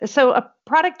So a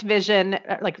product vision,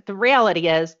 like the reality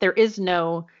is there is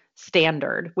no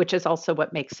standard, which is also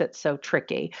what makes it so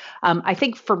tricky. I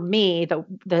think for me,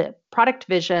 the product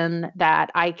vision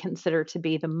that I consider to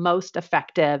be the most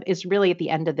effective is really at the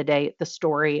end of the day the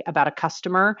story about a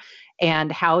customer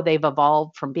and how they've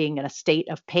evolved from being in a state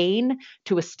of pain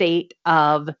to a state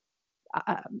of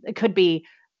it could be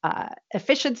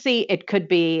efficiency, it could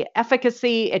be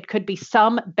efficacy, it could be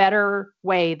some better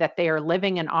way that they are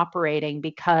living and operating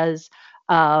because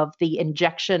of the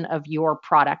injection of your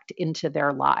product into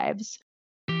their lives.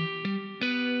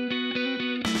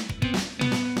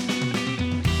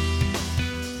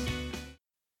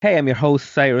 Hey, I'm your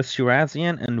host, Cyrus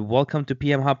Shirazian, and welcome to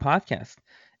PM Hub Podcast,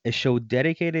 a show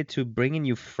dedicated to bringing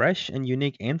you fresh and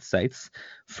unique insights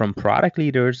from product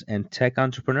leaders and tech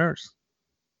entrepreneurs.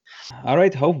 All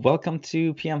right, Hope, welcome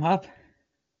to PM Hub.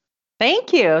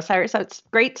 Thank you, Cyrus. So it's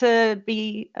great to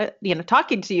be,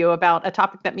 talking to you about a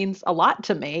topic that means a lot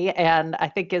to me, and I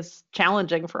think is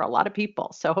challenging for a lot of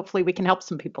people. So hopefully, we can help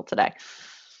some people today.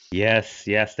 Yes,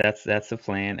 that's the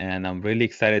plan, and I'm really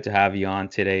excited to have you on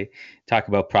today, talk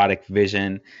about product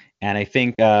vision. And I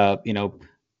think, I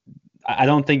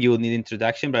don't think you will need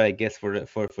introduction, but I guess for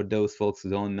those folks who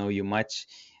don't know you much,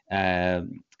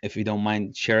 if you don't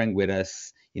mind sharing with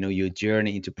us, your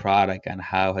journey into product and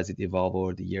how has it evolved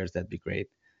over the years, that'd be great.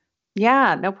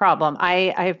 Yeah, no problem.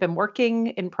 I have been working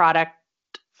in product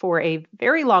for a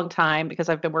very long time because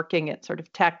I've been working at sort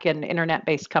of tech and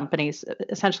internet-based companies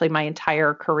essentially my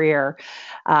entire career,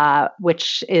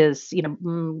 which is,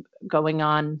 going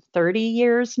on 30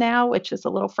 years now, which is a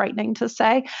little frightening to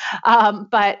say.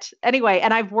 But anyway,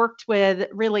 and I've worked with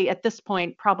really at this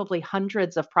point probably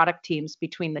hundreds of product teams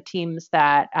between the teams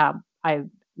that I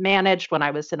managed when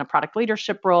I was in a product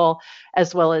leadership role,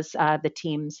 as well as the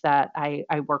teams that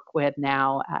I work with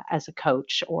now as a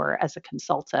coach or as a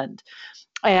consultant.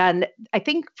 And I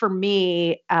think for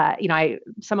me,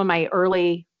 some of my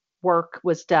early work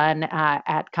was done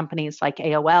at companies like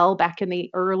AOL back in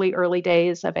the early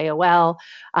days of AOL.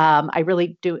 I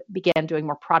really began doing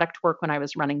more product work when I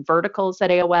was running verticals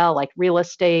at AOL, like real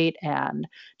estate and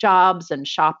jobs and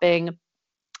shopping.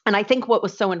 And I think what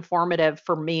was so informative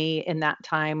for me in that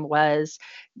time was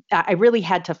I really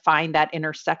had to find that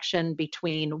intersection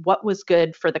between what was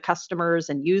good for the customers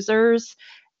and users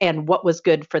and what was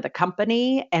good for the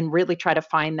company, and really try to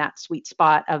find that sweet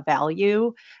spot of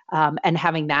value, and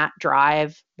having that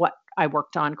drive what I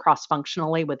worked on cross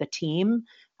functionally with a team.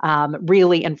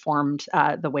 Really informed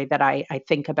the way that I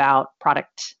think about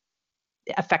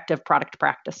effective product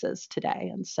practices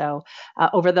today. And so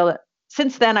over the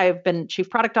since then, I've been chief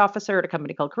product officer at a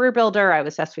company called Career Builder. I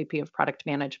was SVP of product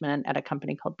management at a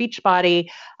company called Beachbody.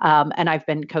 And I've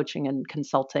been coaching and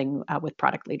consulting with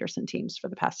product leaders and teams for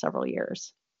the past several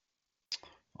years.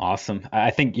 Awesome.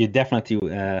 I think you're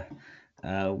definitely uh,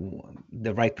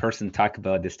 the right person to talk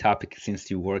about this topic since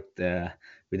you worked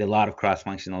with a lot of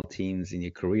cross-functional teams in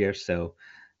your career. So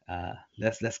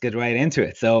let's get right into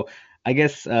it. So I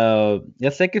guess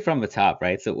let's take it from the top,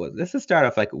 right? So let's just start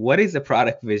off like, what is a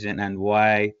product vision and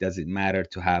why does it matter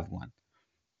to have one?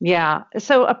 Yeah.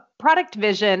 So a product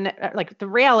vision, like the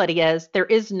reality is there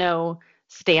is no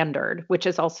standard, which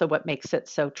is also what makes it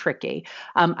so tricky.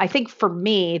 I think for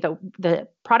me, the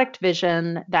product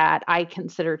vision that I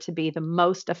consider to be the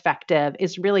most effective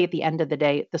is really at the end of the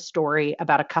day the story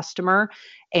about a customer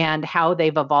and how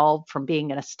they've evolved from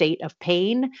being in a state of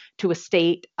pain to a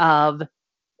state of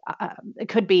it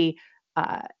could be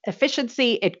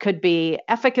efficiency, it could be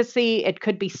efficacy, it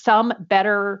could be some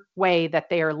better way that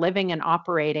they are living and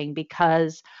operating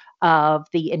because of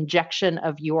the injection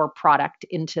of your product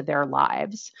into their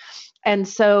lives. And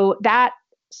so that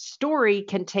story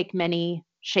can take many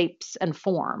shapes and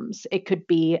forms. It could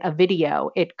be a video,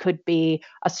 it could be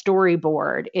a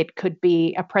storyboard, it could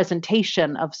be a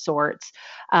presentation of sorts.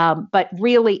 But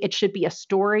really, it should be a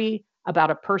story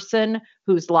about a person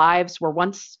whose lives were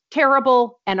once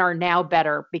terrible and are now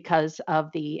better because of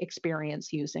the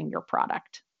experience using your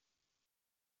product.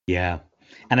 Yeah.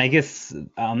 And I guess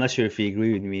I'm not sure if you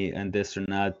agree with me on this or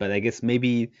not, but I guess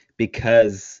maybe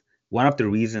because one of the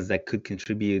reasons that could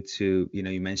contribute to,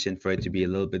 you mentioned for it to be a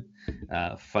little bit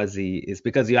fuzzy is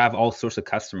because you have all sorts of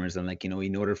customers and like,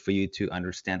 in order for you to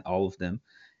understand all of them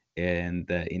and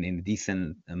in a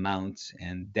decent amount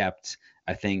and depth,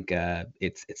 I think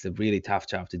it's a really tough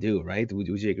job to do, right? Would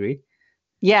you agree?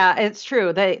 Yeah, it's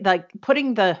true. They like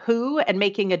putting the who and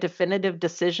making a definitive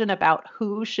decision about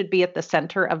who should be at the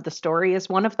center of the story is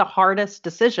one of the hardest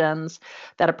decisions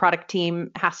that a product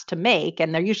team has to make.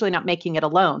 And they're usually not making it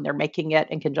alone. They're making it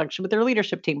in conjunction with their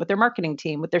leadership team, with their marketing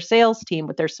team, with their sales team,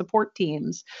 with their support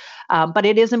teams. But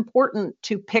it is important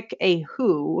to pick a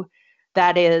who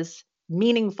that is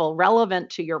meaningful, relevant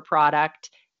to your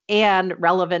product, and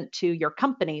relevant to your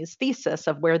company's thesis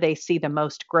of where they see the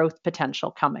most growth potential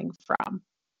coming from.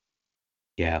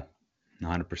 Yeah,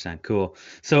 100% cool.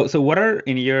 So what are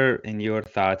in your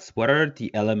thoughts, what are the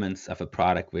elements of a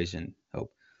product vision,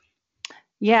 Hope?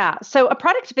 Yeah. So a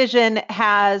product vision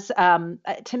has,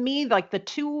 to me, like the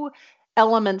two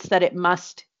elements that it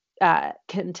must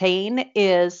contain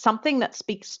is something that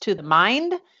speaks to the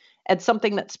mind and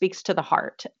something that speaks to the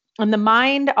heart. And the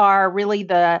mind are really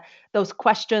the those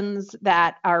questions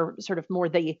that are sort of more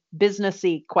the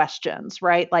businessy questions,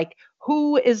 right? Like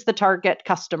who is the target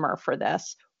customer for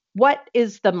this? What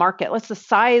is the market? What's the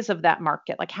size of that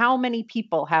market? Like how many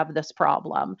people have this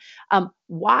problem?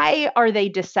 Why are they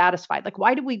dissatisfied? Like,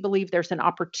 why do we believe there's an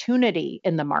opportunity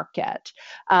in the market?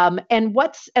 And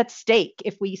what's at stake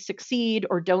if we succeed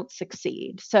or don't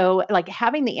succeed? So, like,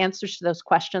 having the answers to those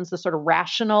questions, the sort of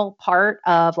rational part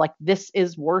of like, this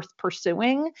is worth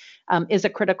pursuing, is a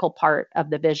critical part of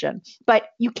the vision. But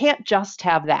you can't just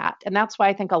have that. And that's why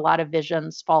I think a lot of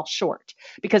visions fall short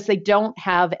because they don't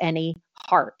have any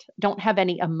heart, don't have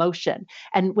any emotion.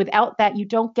 And without that, you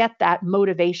don't get that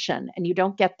motivation and you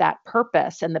don't get that purpose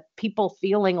and the people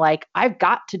feeling like, I've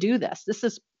got to do this.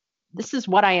 This is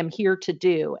what I am here to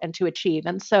do and to achieve.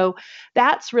 And so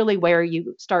that's really where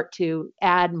you start to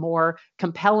add more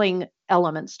compelling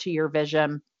elements to your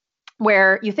vision,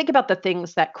 where you think about the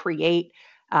things that create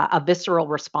a visceral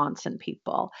response in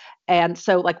people. And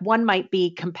so, like, one might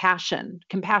be compassion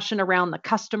around the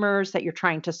customers that you're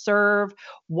trying to serve,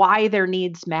 why their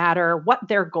needs matter, what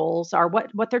their goals are,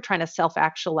 what they're trying to self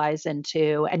actualize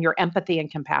into, and your empathy and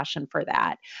compassion for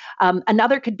that.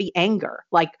 Another could be anger,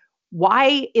 like,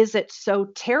 why is it so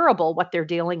terrible what they're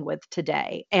dealing with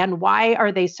today? And why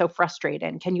are they so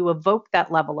frustrated? Can you evoke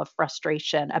that level of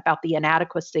frustration about the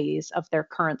inadequacies of their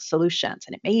current solutions?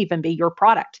 And it may even be your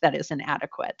product that is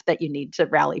inadequate that you need to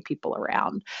rally people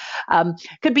around.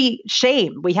 Could be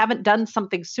shame. We haven't done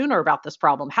something sooner about this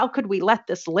problem. How could we let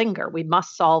this linger? We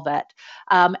must solve it.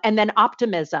 And then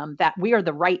optimism that we are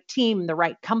the right team, the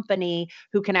right company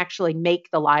who can actually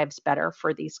make the lives better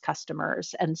for these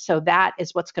customers. And so that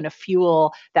is what's going to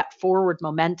fuel that forward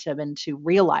momentum into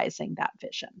realizing that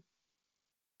vision.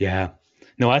 Yeah.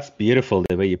 No, that's beautiful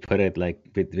the way you put it,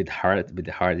 like with the heart.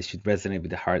 It should resonate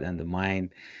with the heart and the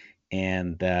mind.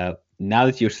 And now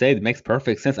that you say it, it makes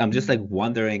perfect sense. I'm just like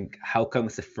wondering how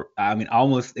comes I mean,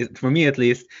 almost for me at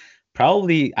least,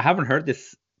 probably I haven't heard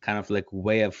this kind of like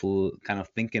way of kind of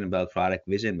thinking about product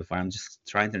vision before. I'm just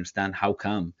trying to understand how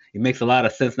come. It makes a lot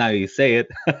of sense now you say it.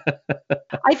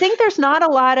 I think there's not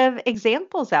a lot of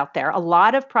examples out there. A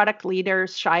lot of product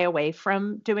leaders shy away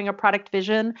from doing a product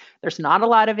vision. There's not a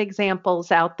lot of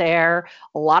examples out there.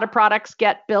 A lot of products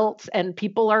get built and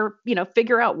people are,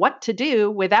 figure out what to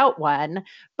do without one,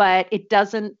 but it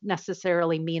doesn't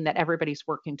necessarily mean that everybody's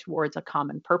working towards a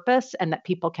common purpose and that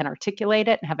people can articulate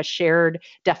it and have a shared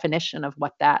definition of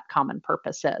what that common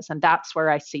purpose is. And that's where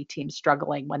I see teams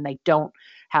struggling when they don't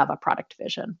have a product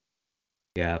vision.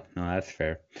 Yeah, no, that's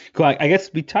fair. Cool. I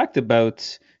guess we talked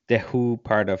about the who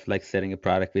part of like setting a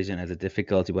product vision as a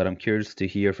difficulty, but I'm curious to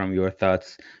hear from your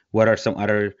thoughts. What are some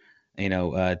other,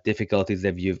 difficulties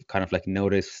that you've kind of like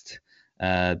noticed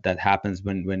that happens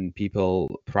when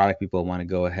product people want to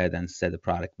go ahead and set a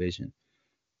product vision?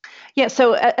 Yeah,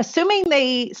 so assuming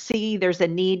they see there's a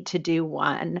need to do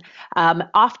one,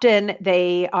 often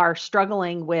they are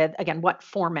struggling with, again, what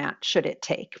format should it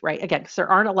take, right? Again, because there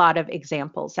aren't a lot of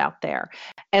examples out there.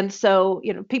 And so,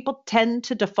 people tend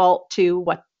to default to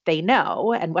what they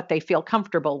know and what they feel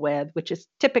comfortable with, which is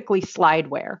typically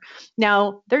slideware.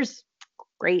 Now, there's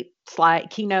great slide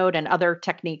keynote and other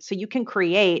techniques so you can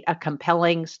create a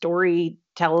compelling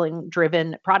storytelling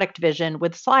driven product vision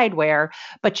with slideware,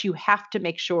 but you have to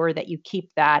make sure that you keep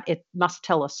that it must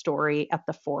tell a story at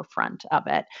the forefront of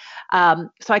it.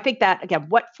 So I think that, again,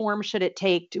 what form should it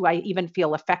take? Do I even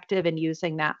feel effective in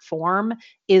using that form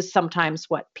is sometimes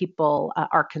what people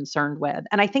are concerned with.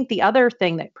 And I think the other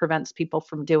thing that prevents people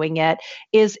from doing it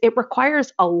is it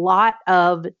requires a lot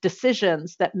of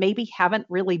decisions that maybe haven't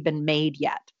really been made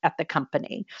yet at the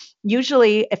company.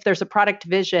 Usually, if there's a product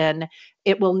vision,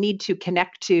 it will need to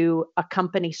connect to a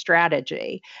company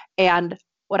strategy. And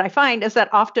what I find is that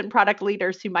often product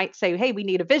leaders who might say, hey, we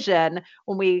need a vision,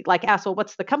 when we like ask, well,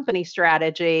 what's the company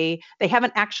strategy? They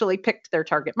haven't actually picked their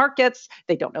target markets.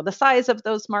 They don't know the size of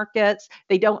those markets.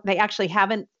 They actually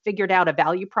haven't figured out a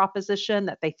value proposition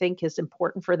that they think is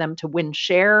important for them to win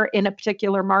share in a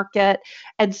particular market.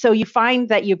 And so you find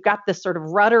that you've got this sort of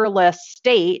rudderless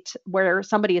state where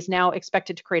somebody is now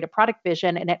expected to create a product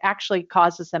vision, and it actually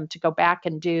causes them to go back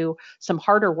and do some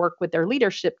harder work with their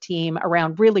leadership team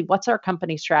around really what's our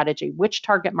company strategy, which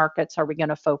target markets are we going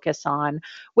to focus on,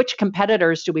 which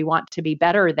competitors do we want to be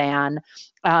better than,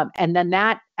 and then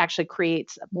that actually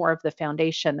creates more of the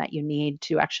foundation that you need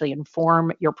to actually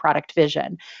inform your product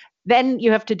vision. Then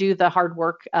you have to do the hard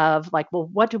work of like, well,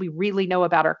 what do we really know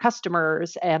about our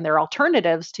customers and their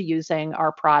alternatives to using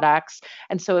our products?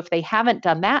 And so if they haven't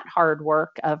done that hard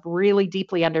work of really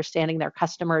deeply understanding their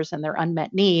customers and their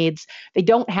unmet needs, they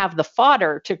don't have the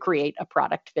fodder to create a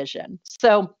product vision.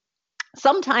 So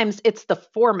sometimes it's the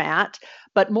format,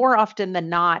 but more often than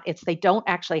not, it's they don't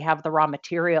actually have the raw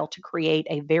material to create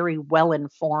a very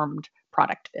well-informed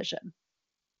product vision.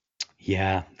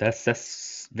 Yeah,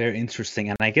 that's very interesting.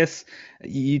 And I guess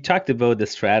you talked about the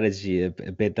strategy a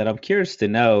bit. That I'm curious to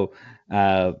know,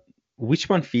 uh, which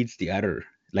one feeds the other.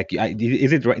 Like,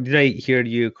 is it right? Did I hear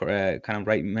you kind of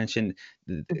right mention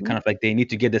Mm-hmm. kind of like they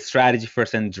need to get the strategy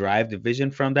first and drive the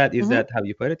vision from that? Is Mm-hmm. that how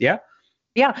you put it? Yeah.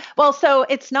 Yeah. Well, so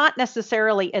it's not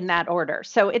necessarily in that order.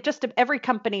 So it just, every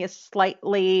company is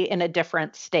slightly in a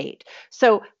different state.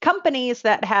 So companies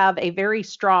that have a very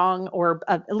strong or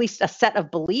at least a set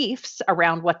of beliefs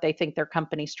around what they think their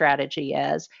company strategy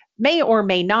is may or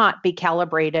may not be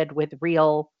calibrated with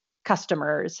real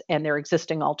customers and their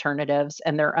existing alternatives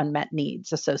and their unmet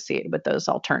needs associated with those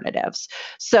alternatives.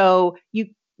 So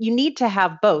you need to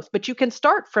have both, but you can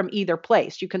start from either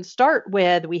place. You can start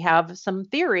with, we have some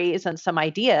theories and some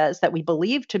ideas that we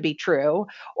believe to be true,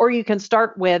 or you can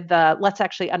start with, let's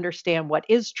actually understand what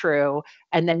is true,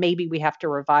 and then maybe we have to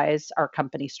revise our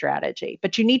company strategy.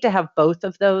 But you need to have both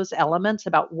of those elements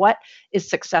about what is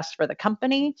success for the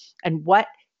company and what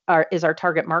is our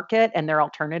target market and their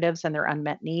alternatives and their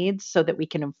unmet needs so that we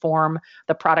can inform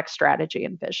the product strategy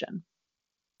and vision.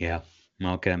 Yeah.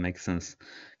 Okay, that makes sense.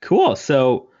 Cool.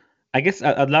 So I guess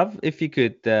I'd love if you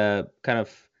could kind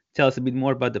of tell us a bit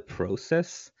more about the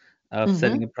process of Mhm.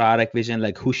 setting a product vision,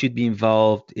 like who should be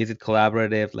involved? Is it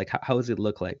collaborative? Like how does it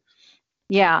look like?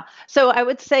 Yeah. So I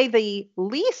would say the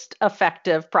least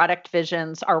effective product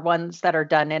visions are ones that are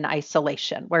done in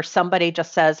isolation, where somebody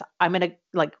just says, I'm going to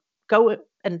like go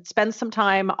and spend some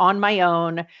time on my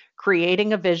own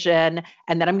creating a vision,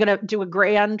 and then I'm going to do a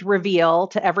grand reveal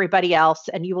to everybody else,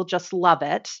 and you will just love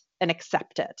it and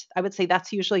accept it. I would say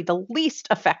that's usually the least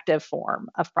effective form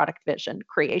of product vision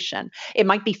creation. It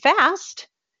might be fast.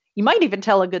 You might even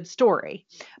tell a good story,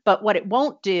 but what it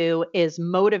won't do is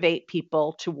motivate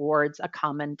people towards a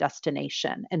common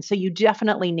destination. And so you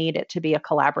definitely need it to be a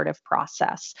collaborative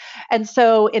process. And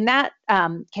so in that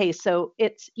case, so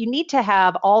it's you need to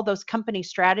have all those company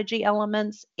strategy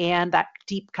elements and that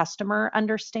deep customer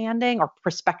understanding or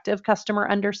prospective customer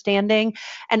understanding.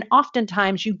 And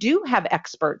oftentimes you do have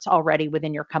experts already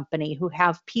within your company who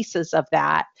have pieces of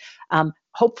that.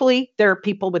 Hopefully, there are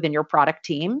people within your product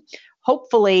team.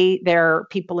 Hopefully, there are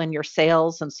people in your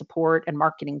sales and support and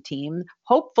marketing team.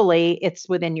 Hopefully, it's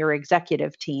within your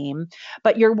executive team.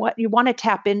 But what you want to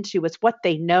tap into is what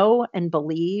they know and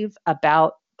believe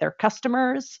about their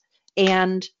customers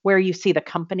and where you see the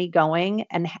company going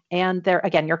and their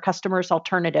again your customers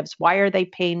alternatives. Why are they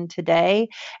paying today,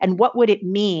 and what would it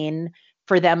mean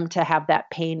for them to have that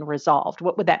pain resolved?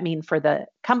 What would that mean for the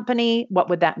company? What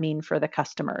would that mean for the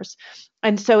customers?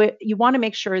 And so you want to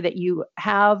make sure that you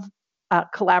have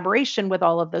collaboration with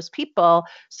all of those people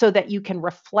so that you can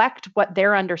reflect what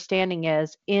their understanding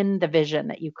is in the vision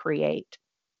that you create.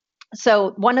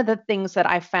 So, one of the things that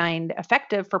I find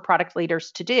effective for product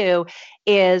leaders to do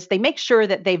is they make sure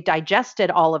that they've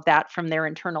digested all of that from their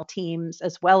internal teams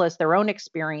as well as their own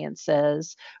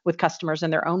experiences with customers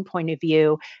and their own point of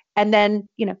view. And then,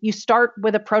 you start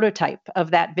with a prototype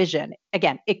of that vision.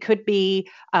 Again, it could be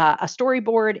a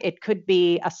storyboard, it could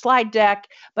be a slide deck,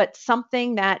 but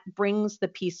something that brings the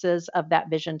pieces of that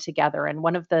vision together. And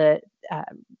one of the uh,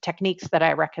 techniques that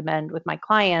I recommend with my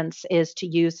clients is to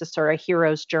use the sort of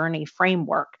hero's journey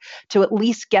framework to at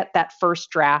least get that first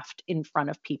draft in front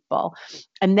of people.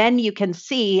 And then you can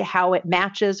see how it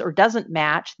matches or doesn't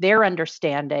match their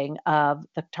understanding of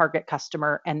the target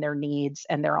customer and their needs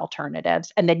and their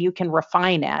alternatives. And then you can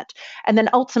refine it. And then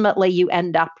ultimately you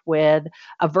end up with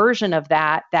a version of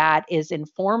that that is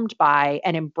informed by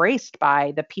and embraced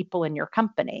by the people in your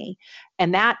company.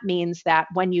 And that means that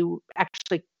when you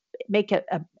actually make it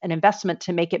an investment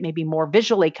to make it maybe more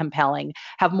visually compelling,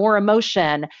 have more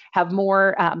emotion, have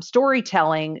more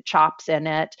storytelling chops in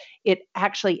it, it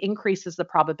actually increases the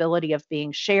probability of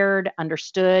being shared,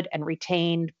 understood, and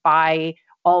retained by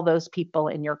all those people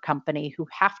in your company who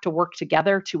have to work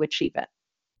together to achieve it.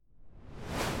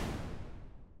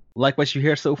 Like what you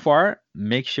hear so far,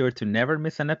 make sure to never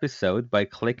miss an episode by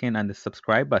clicking on the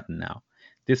subscribe button now.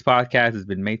 This podcast has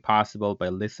been made possible by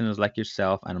listeners like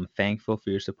yourself, and I'm thankful for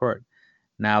your support.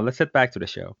 Now, let's get back to the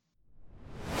show.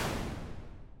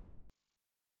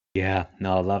 Yeah,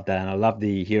 no, I love that. And I love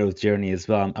the hero's journey as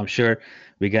well. I'm sure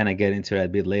we're gonna get into that a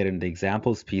bit later in the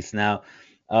examples piece. Uh,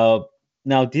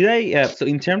 now, so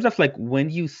in terms of like when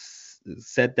you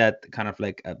said that kind of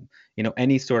like,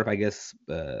 any sort of, I guess,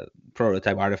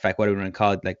 prototype artifact, whatever you want to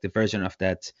call it, like the version of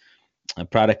that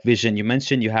product vision, you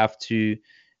mentioned you have to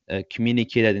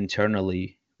communicate it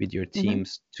internally with your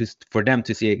teams for them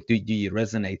to see, do you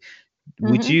resonate?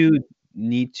 Would you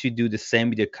need to do the same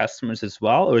with your customers as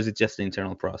well, or is it just the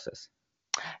internal process?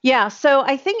 Yeah, so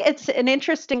I think it's an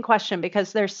interesting question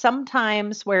because there's some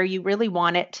times where you really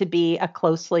want it to be a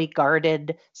closely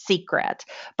guarded secret.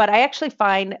 But I actually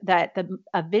find that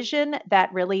a vision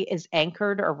that really is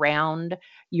anchored around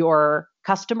your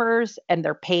customers and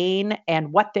their pain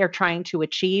and what they're trying to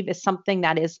achieve is something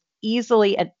that is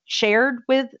easily shared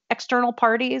with external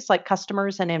parties like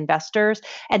customers and investors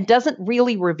and doesn't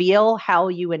really reveal how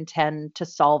you intend to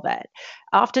solve it.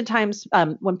 Oftentimes,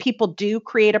 when people do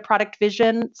create a product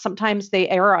vision, sometimes they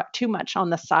err too much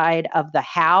on the side of the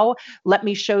how. Let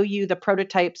me show you the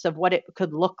prototypes of what it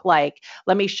could look like.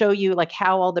 Let me show you like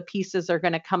how all the pieces are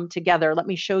going to come together. Let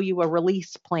me show you a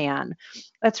release plan.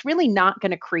 That's really not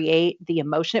going to create the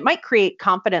emotion. It might create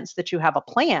confidence that you have a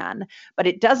plan, but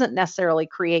it doesn't necessarily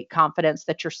create confidence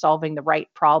that you're solving the right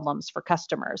problems for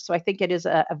customers. So I think it is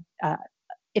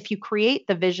if you create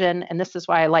the vision, and this is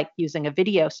why I like using a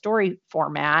video story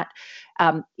format,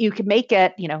 you can make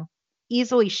it,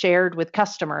 easily shared with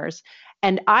customers.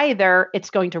 And either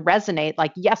it's going to resonate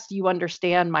like, yes, you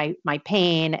understand my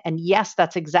pain. And yes,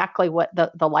 that's exactly what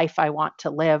the life I want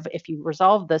to live if you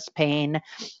resolve this pain.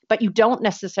 But you don't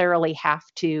necessarily have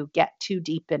to get too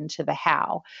deep into the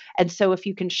how. And so if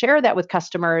you can share that with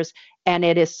customers and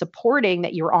it is supporting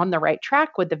that you're on the right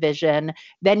track with the vision,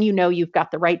 then you've got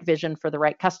the right vision for the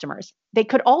right customers. They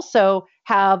could also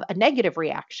have a negative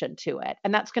reaction to it.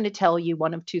 And that's going to tell you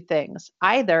one of two things.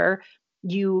 Either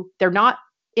they're not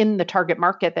in the target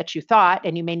market that you thought,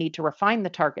 and you may need to refine the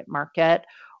target market,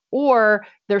 or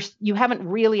you haven't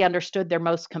really understood their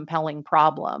most compelling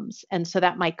problems. And so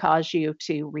that might cause you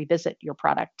to revisit your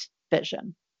product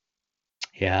vision.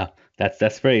 Yeah,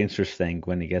 that's very interesting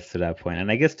when it gets to that point. And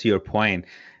I guess to your point,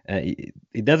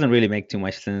 it doesn't really make too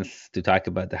much sense to talk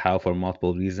about the how for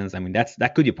multiple reasons. I mean,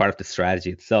 that could be part of the strategy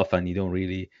itself, and you don't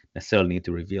really necessarily need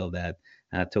to reveal that.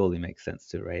 And that totally makes sense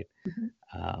too, right?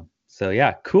 So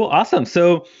yeah, cool, awesome.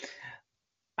 So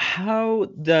how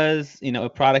does a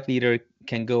product leader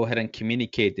can go ahead and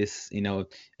communicate this,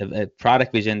 a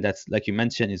product vision that's, like you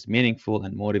mentioned, is meaningful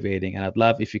and motivating? And I'd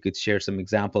love if you could share some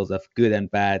examples of good and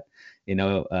bad, kind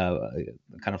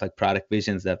of like product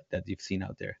visions that you've seen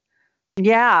out there.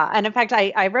 Yeah. And in fact,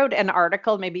 I wrote an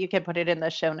article, maybe you can put it in the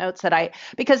show notes,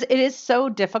 because it is so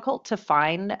difficult to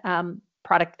find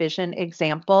product vision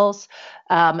examples.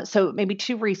 So maybe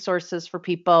two resources for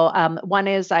people. One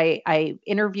is I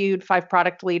interviewed 5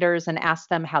 product leaders and asked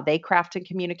them how they craft and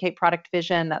communicate product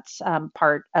vision. That's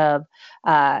part of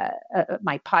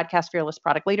my podcast, Fearless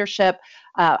Product Leadership.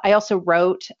 I also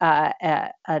wrote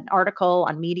an article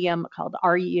on Medium called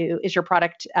Is Your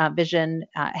Product Vision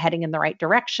Heading in the Right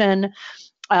Direction?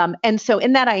 And so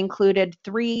in that, I included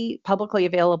 3 publicly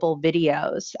available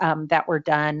videos that were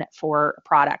done for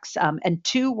products. And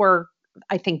 2 were,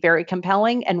 I think, very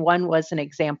compelling. And 1 was an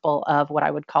example of what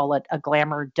I would call a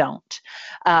glamour don't.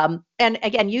 And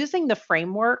again, using the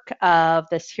framework of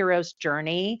this hero's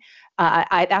journey,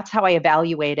 that's how I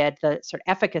evaluated the sort of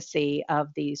efficacy of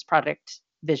these product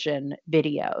vision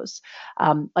videos.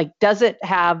 Like, does it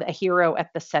have a hero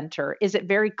at the center? Is it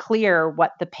very clear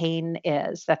what the pain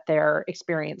is that they're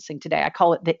experiencing today? I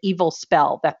call it the evil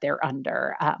spell that they're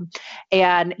under.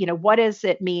 And what does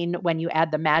it mean when you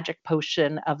add the magic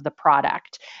potion of the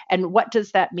product? And what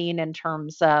does that mean in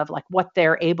terms of like what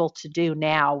they're able to do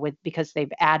now because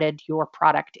they've added your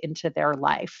product into their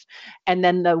life? And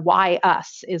then the why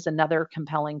us is another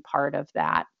compelling part of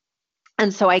that.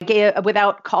 And so I gave,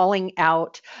 without calling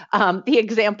out the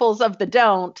examples of the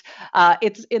don't,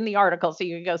 it's in the article, so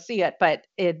you can go see it. But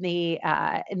in the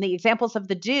examples of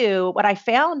the do, what I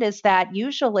found is that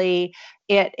usually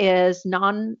it is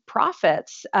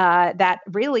nonprofits that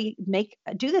really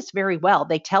do this very well.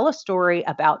 They tell a story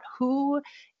about who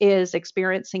is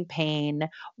experiencing pain,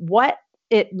 what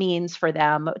it means for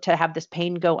them to have this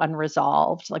pain go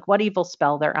unresolved, like what evil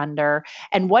spell they're under,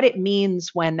 and what it means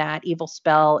when that evil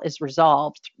spell is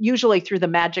resolved, usually through the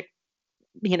magic,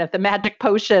 the magic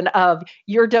potion of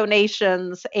your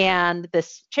donations and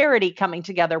this charity coming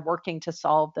together working to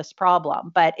solve this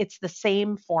problem. But it's the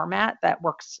same format that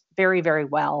works very, very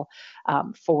well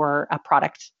for a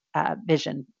product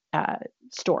vision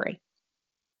story.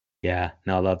 Yeah,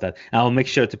 no, I love that. I'll make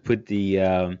sure to put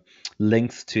the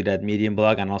links to that Medium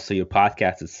blog and also your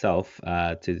podcast itself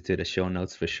to the show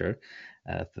notes for sure.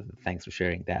 Thanks for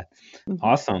sharing that. Mm-hmm.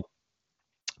 Awesome.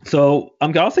 So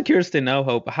I'm also curious to know,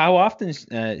 Hope, how often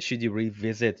should you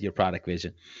revisit your product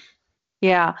vision?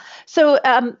 Yeah. So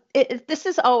this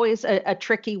is always a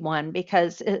tricky one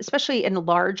because, especially in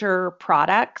larger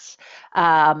products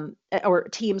or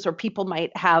teams where people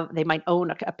they might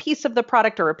own a piece of the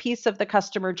product or a piece of the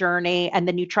customer journey, and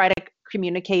then you try to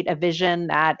communicate a vision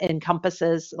that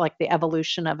encompasses like the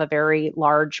evolution of a very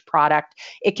large product.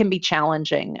 It can be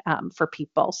challenging for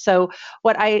people. So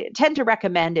what I tend to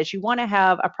recommend is you want to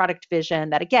have a product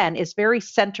vision that, again, is very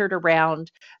centered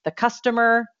around the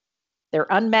customer, their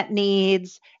unmet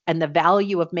needs, and the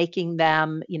value of making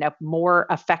them, more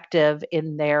effective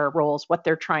in their roles, what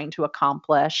they're trying to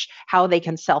accomplish, how they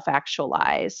can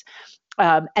self-actualize.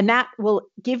 And that will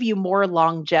give you more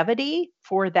longevity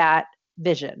for that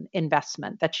vision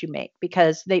investment that you make,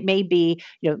 because they may be,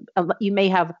 you may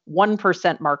have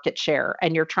 1% market share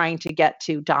and you're trying to get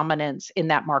to dominance in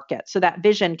that market. So that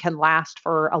vision can last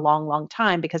for a long, long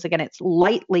time because, again, it's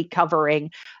lightly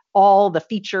covering all the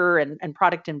feature and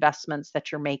product investments that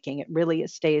you're making. It really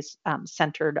stays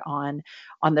centered on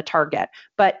the target.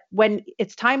 But when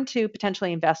it's time to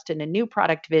potentially invest in a new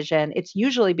product vision, it's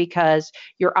usually because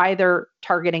you're either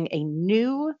targeting a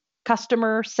new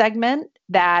customer segment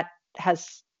that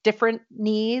has different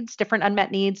needs, different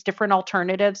unmet needs, different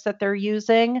alternatives that they're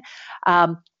using,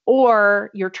 or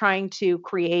you're trying to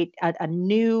create a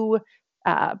new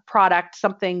product,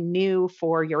 something new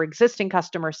for your existing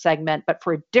customer segment, but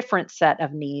for a different set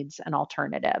of needs and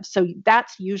alternatives. So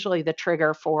that's usually the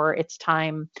trigger for it's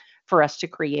time for us to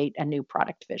create a new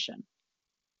product vision.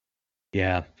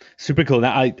 Yeah, super cool.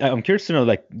 Now, I'm curious to know,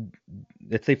 like,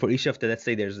 let's say for each of the, let's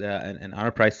say there's an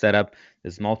enterprise setup,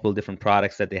 there's multiple different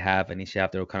products that they have, and each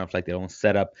have their kind of like their own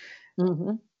setup.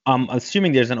 Mm-hmm. I'm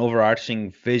assuming there's an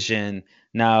overarching vision.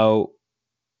 Now,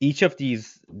 each of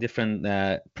these different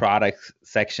product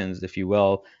sections, if you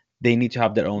will, they need to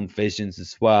have their own visions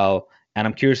as well. And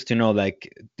I'm curious to know,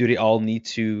 like, do they all need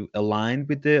to align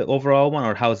with the overall one,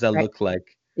 or how does that Right. look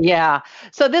like? Yeah.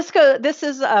 So this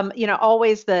is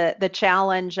always the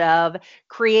challenge of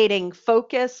creating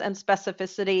focus and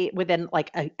specificity within like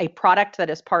a product that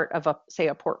is part of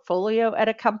a portfolio at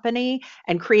a company,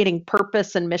 and creating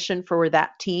purpose and mission for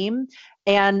that team.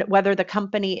 And whether the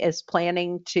company is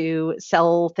planning to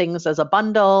sell things as a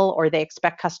bundle or they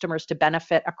expect customers to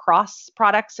benefit across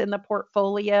products in the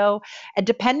portfolio. And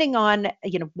depending on,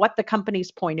 what the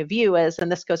company's point of view is,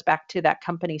 and this goes back to that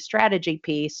company strategy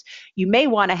piece, you may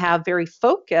want to have very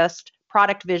focused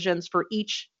product visions for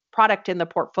each product in the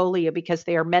portfolio because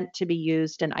they are meant to be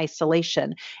used in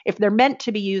isolation. If they're meant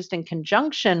to be used in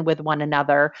conjunction with one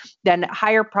another, then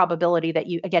higher probability that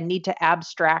you, again, need to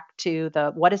abstract to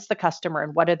what is the customer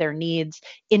and what are their needs,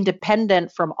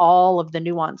 independent from all of the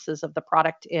nuances of the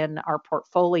product in our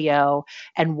portfolio,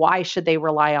 and why should they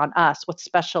rely on us? What's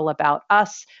special about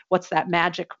us? What's that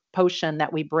magic potion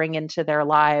that we bring into their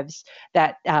lives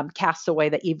that casts away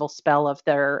the evil spell of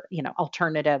their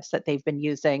alternatives that they've been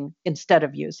using instead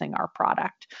of using our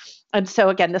product. And so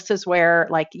again, this is where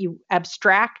like you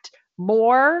abstract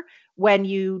more when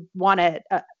you want to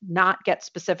not get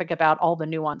specific about all the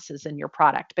nuances in your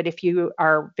product. But if you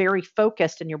are very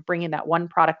focused and you're bringing that one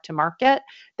product to market,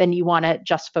 then you want to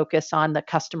just focus on the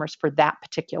customers for that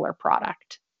particular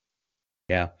product.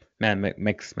 Yeah, man,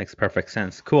 makes perfect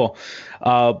sense. Cool,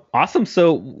 awesome.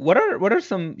 So, what are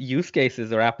some use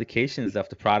cases or applications of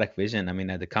the product vision? I mean,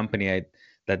 at the company,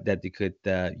 that you could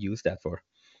use that for.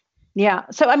 Yeah.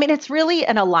 So, I mean, it's really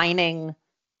an aligning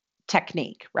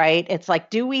technique, right? It's like,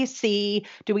 do we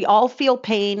all feel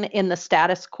pain in the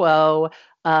status quo?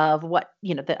 of what,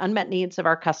 the unmet needs of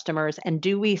our customers, and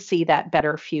do we see that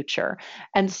better future?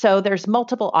 And so there's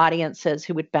multiple audiences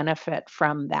who would benefit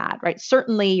from that, right?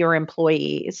 Certainly your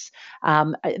employees.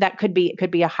 That could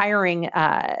be a hiring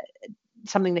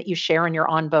something that you share in your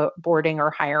onboarding or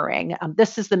hiring.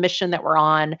 This is the mission that we're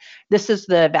on. This is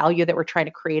the value that we're trying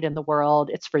to create in the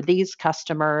world. It's for these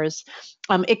customers.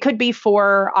 It could be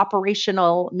for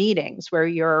operational meetings where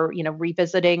you're,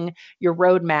 revisiting your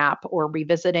roadmap or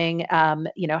revisiting,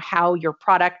 how your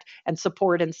product and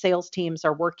support and sales teams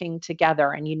are working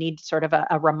together, and you need sort of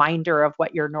a reminder of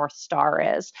what your North Star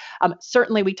is.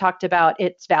 Certainly, we talked about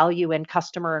its value in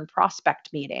customer and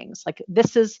prospect meetings. Like,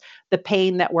 this is the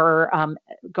pain that we're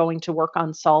going to work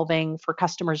on solving for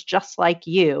customers just like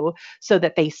you, so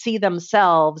that they see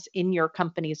themselves in your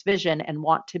company's vision and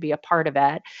want to be a part of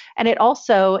it. And it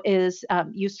also is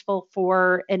useful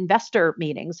for investor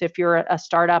meetings. If you're a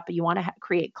startup, you want to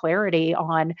create clarity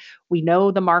on, we know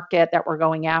the market that we're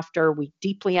going after, we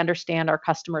deeply understand our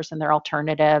customers and their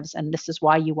alternatives, and this is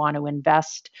why you want to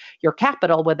invest your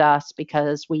capital with us,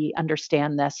 because we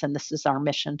understand this and this is our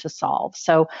mission to solve.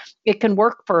 So it can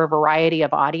work for a variety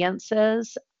of audiences,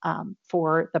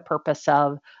 for the purpose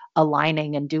of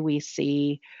aligning, and do we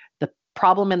see the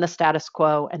problem in the status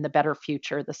quo and the better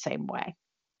future the same way?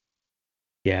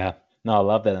 Yeah, no, I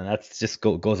love that, and that's just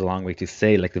goes a long way to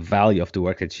say, like, the value of the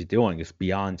work that you're doing is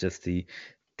beyond just the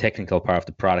technical part of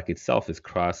the product itself. Is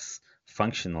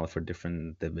cross-functional for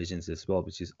different divisions as well,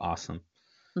 which is awesome.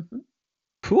 Mm-hmm.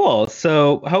 Cool.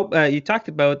 So, how you talked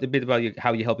about a bit about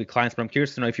how you help your clients, but I'm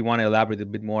curious to know if you want to elaborate a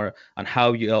bit more on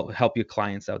how you help your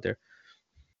clients out there.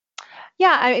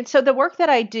 Yeah, so the work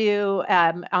that I do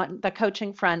on the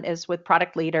coaching front is with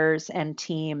product leaders and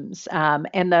teams.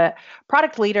 And the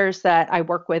product leaders that I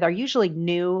work with are usually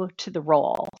new to the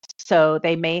role. So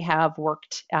they may have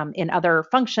worked in other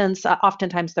functions.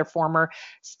 Oftentimes they're former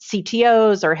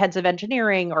CTOs or heads of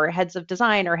engineering or heads of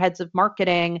design or heads of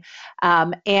marketing.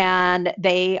 And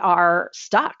they are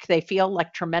stuck. They feel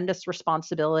like tremendous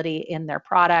responsibility in their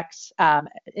products,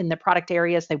 in the product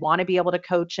areas. They want to be able to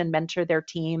coach and mentor their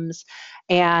teams.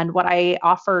 And what I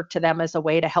offer to them is a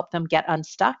way to help them get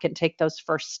unstuck and take those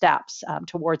first steps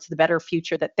towards the better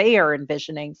future that they are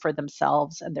envisioning for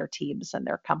themselves and their teams and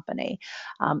their company.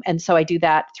 And so I do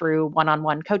that through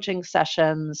one-on-one coaching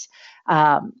sessions.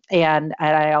 And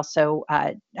I also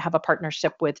have a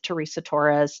partnership with Teresa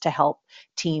Torres to help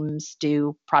teams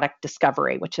do product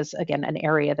discovery, which is, again, an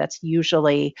area that's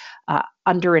usually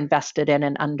underinvested in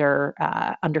and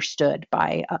understood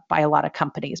by a lot of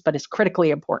companies, but is critically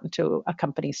important to a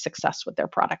company's success with their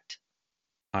product.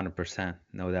 100%,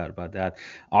 no doubt about that.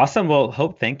 Awesome. Well,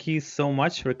 Hope, thank you so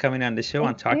much for coming on the show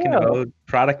and talking about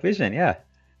product vision. Yeah.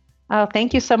 Oh,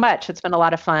 thank you so much. It's been a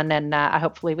lot of fun, and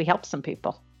hopefully we help some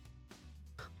people.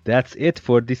 That's it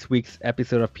for this week's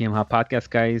episode of PM Hub Podcast,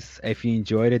 guys. If you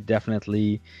enjoyed it,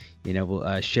 definitely,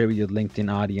 share with your LinkedIn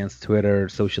audience, Twitter,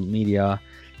 social media,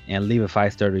 and leave a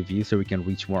 5-star review so we can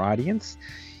reach more audience.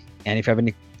 And if you have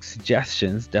any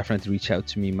suggestions, definitely reach out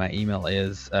to me. My email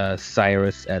is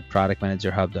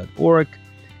cyrus@productmanagerhub.org.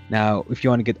 Now, if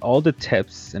you want to get all the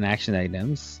tips and action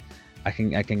items, I can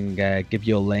give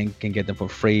you a link and get them for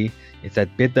free. It's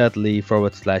at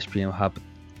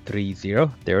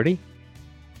bit.ly/PMHub3030.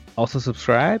 Also,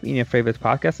 subscribe in your favorite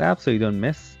podcast app so you don't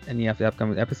miss any of the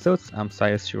upcoming episodes. I'm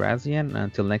Cyrus Shirazian.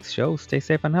 Until next show, stay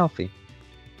safe and healthy.